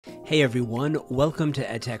Hey everyone, welcome to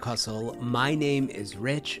EdTech Hustle. My name is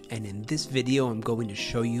Rich, and in this video I'm going to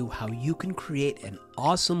show you how you can create an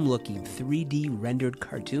awesome looking 3D rendered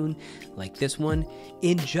cartoon like this one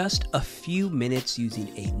in just a few minutes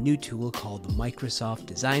using a new tool called Microsoft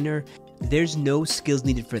Designer. There's no skills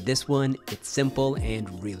needed for this one, it's simple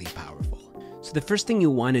and really powerful. So the first thing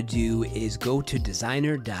you want to do is go to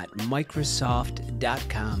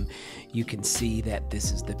designer.microsoft.com. You can see that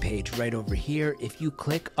this is the page right over here. If you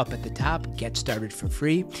click up at the top, get started for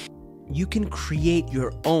free, you can create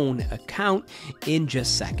your own account in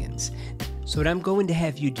just seconds. So what I'm going to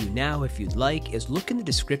have you do now, if you'd like, is look in the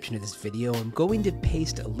description of this video. I'm going to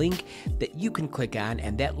paste a link that you can click on,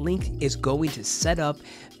 and that link is going to set up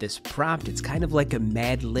this prompt. It's kind of like a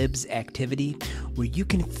Mad Libs activity where you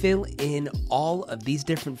can fill in all of these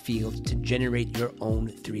different fields to generate your own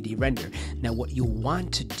 3D render. Now what you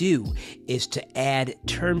want to do is to add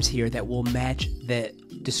terms here that will match the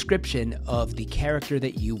description of the character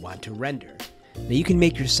that you want to render. Now you can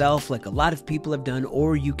make yourself like a lot of people have done,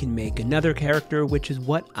 or you can make another character, which is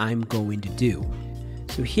what I'm going to do.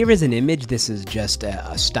 So here is an image. This is just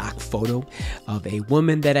a stock photo of a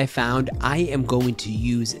woman that I found. I am going to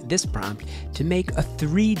use this prompt to make a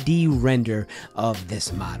 3D render of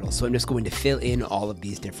this model. So I'm just going to fill in all of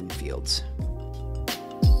these different fields.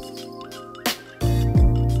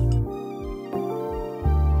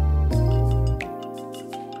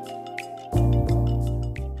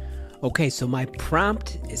 Okay, so my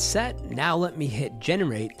prompt is set. Now let me hit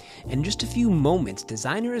generate. In just a few moments,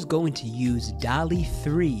 Designer is going to use DALL-E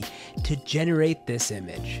 3 to generate this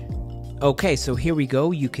image. Okay, so here we go.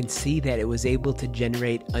 You can see that it was able to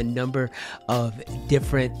generate a number of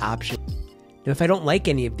different options. Now, if I don't like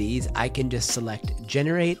any of these, I can just select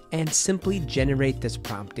generate and simply generate this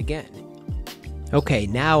prompt again. Okay,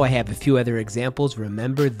 now I have a few other examples.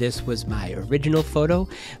 Remember, this was my original photo.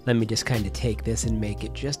 Let me just kind of take this and make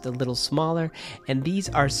it just a little smaller. And these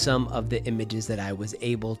are some of the images that I was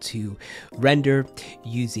able to render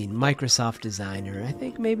using Microsoft Designer. I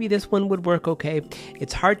think maybe this one would work okay.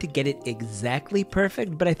 It's hard to get it exactly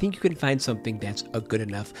perfect, but I think you can find something that's a good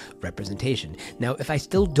enough representation. Now, if I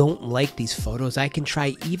still don't like these photos, I can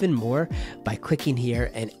try even more by clicking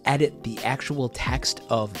here and edit the actual text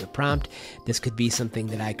of the prompt. This could be something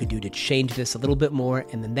that I could do to change this a little bit more,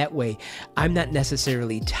 and then that way I'm not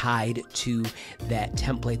necessarily tied to that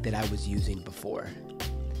template that I was using before.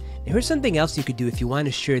 Now here's something else you could do if you want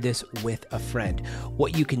to share this with a friend.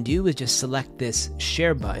 What you can do is just select this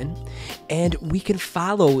share button, and we can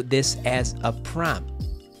follow this as a prompt.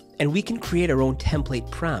 And we can create our own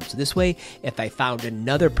template prompt. So this way, if I found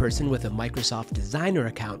another person with a Microsoft Designer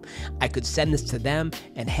account, I could send this to them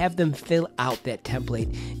and have them fill out that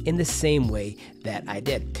template in the same way that I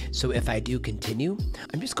did. So if I do continue,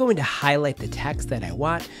 I'm just going to highlight the text that I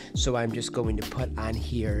want. So I'm just going to put on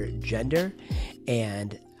here gender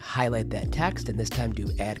and highlight that text, and this time do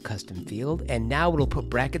add custom field, and now it'll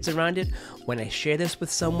put brackets around it. When I share this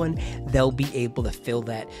with someone, they'll be able to fill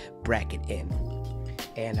that bracket in.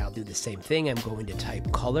 And I'll do the same thing. I'm going to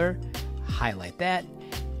type color, highlight that,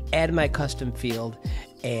 add my custom field,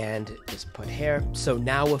 and just put hair. So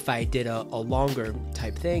now if I did a longer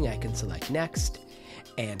type thing, I can select next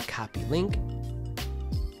and copy link.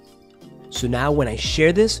 So now when I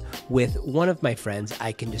share this with one of my friends,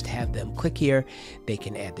 I can just have them click here. They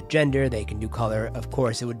can add the gender, they can do color. Of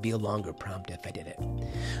course, it would be a longer prompt if I did it.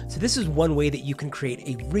 So this is one way that you can create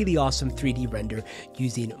a really awesome 3D render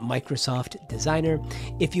using Microsoft Designer.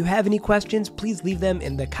 If you have any questions, please leave them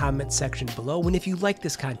in the comments section below. And if you like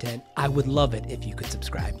this content, I would love it if you could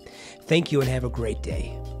subscribe. Thank you and have a great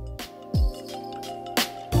day.